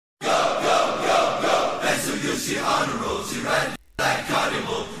good, she on the road. She riding like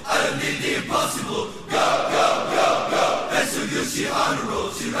carnival. I done did the impossible. Go, go, go, go. That's so good, she on the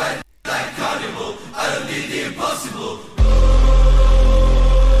road. She riding like carnival. I done did the impossible.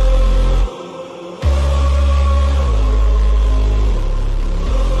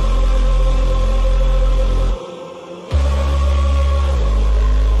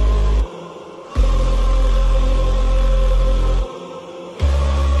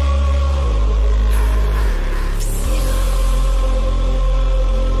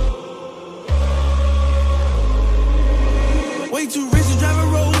 Way too rich to drive a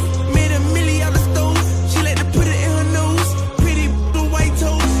road. Made a milli out the stove. She like to put it in her nose. Pretty the white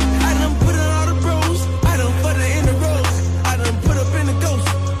toes. I done put on all the bros. I done put her in the rose. I done put up in the ghost.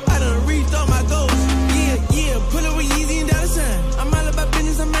 I done reached all my goals. Yeah, yeah. Pull up with Yeezy and dollar sign. I'm all about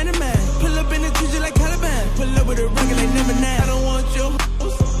business, I'm man to man. Pull up in the trees like Caliban. Pull up with a rocket like number 9. I don't want your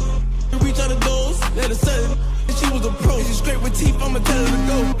hoes. Reach all the goals. Let her sudden. She was a pro. She straight with teeth. I'ma tell her to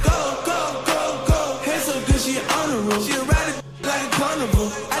go. Go, go, go, go. Hair so good, she on the road. She a rider like a carnival.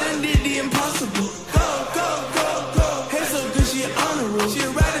 I done did the impossible. Go, go, go, go. Hair so good, she on the road. She a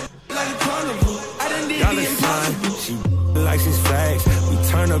rider like a carnival. I done did the impossible. She like she's flags. We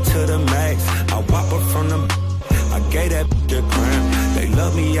turn up to the max. I whop her from the. I gave that the cramp. They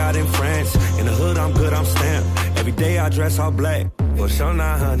love me out in France. In the hood, I'm good, I'm stamped. Every day I dress all black. For sure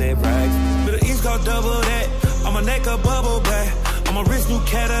 900 rags. But the East Coast double that. On my neck a bubble back. I'm a rich new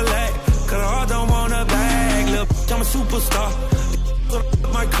Cadillac. Cause I all don't want a bag. Look, I'm a superstar.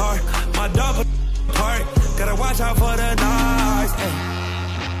 My car, my dog apart. Gotta watch out for the knives.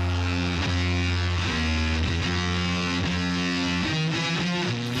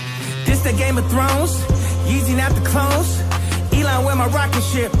 This the Game of Thrones. Yeezy not the clones. Elon with my rocket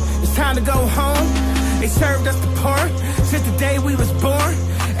ship. It's time to go home. They served us the porn since the day we was born.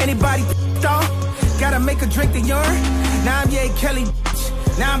 Anybody off? Gotta make a drink the yarn. Now I'm Ye Kelly.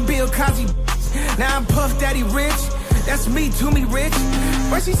 Now I'm Bill Cosby. Now I'm Puff Daddy Rich. That's me, to me rich.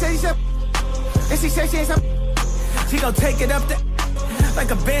 What she say? And she say she ain't some. She gon' take it up the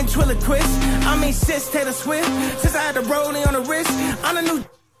like a ventriloquist. I mean, sis Taylor Swift. Since I had the rolling on the wrist, I'm a new.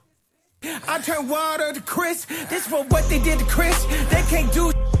 I turn water to Chris. This for what they did to Chris. They can't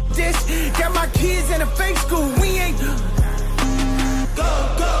do this. Got my kids in a fake school. We ain't. Go,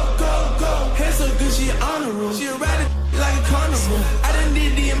 go, go, go. Hair so good, she on the road. She a rider like a carnival. I done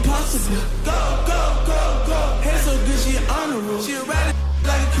did the impossible. Go, go, go, go. Hair so good, she on the road. She a rider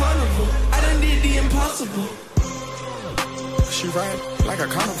like a carnival. I done did the impossible. She ride like a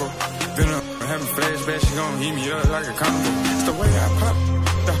carnival. Been up having flashbacks, she gon' heat me up like a carnival. It's the way I pop,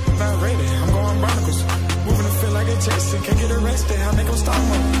 not ready. I'm going barnacles. Moving to feel like a chasing, can't get arrested. I make them stop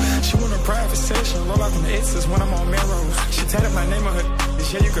mode. She want a private session, roll out from the X's when I'm on Melrose. She tatted my name on her.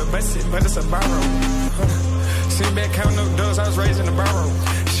 Yeah, you could bust it, but it's a borrow. Sit back, count no doors, I was raised in the barrow.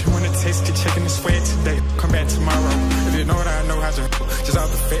 She wanna taste the chicken and sweat today, come back tomorrow. If you know what I know how to, just off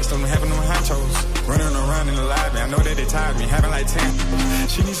the fence, don't have them honchos. Running around in the lobby, I know that they tired me, having like 10.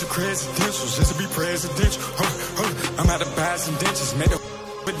 She needs some credentials, just to be presidential. I'm out to buy some dentures, made a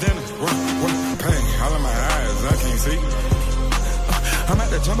for dinner. Pain, all in my eyes, I can't see. I'm out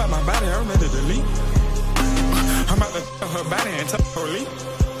to jump out my body, I'm ready to leave. I'm out to her body and tell her leave.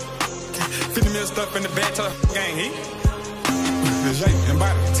 50 mil stuff in the bag, tell her gang heat. The J and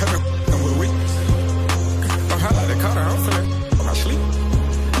body, tell me I'm with a week. Oh, I like the color, I'm feeling on my sleep.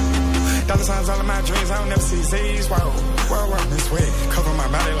 Dollar signs all in my dreams, I don't never see Z's. Wow, this way, cover my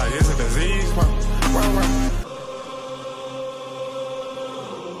body.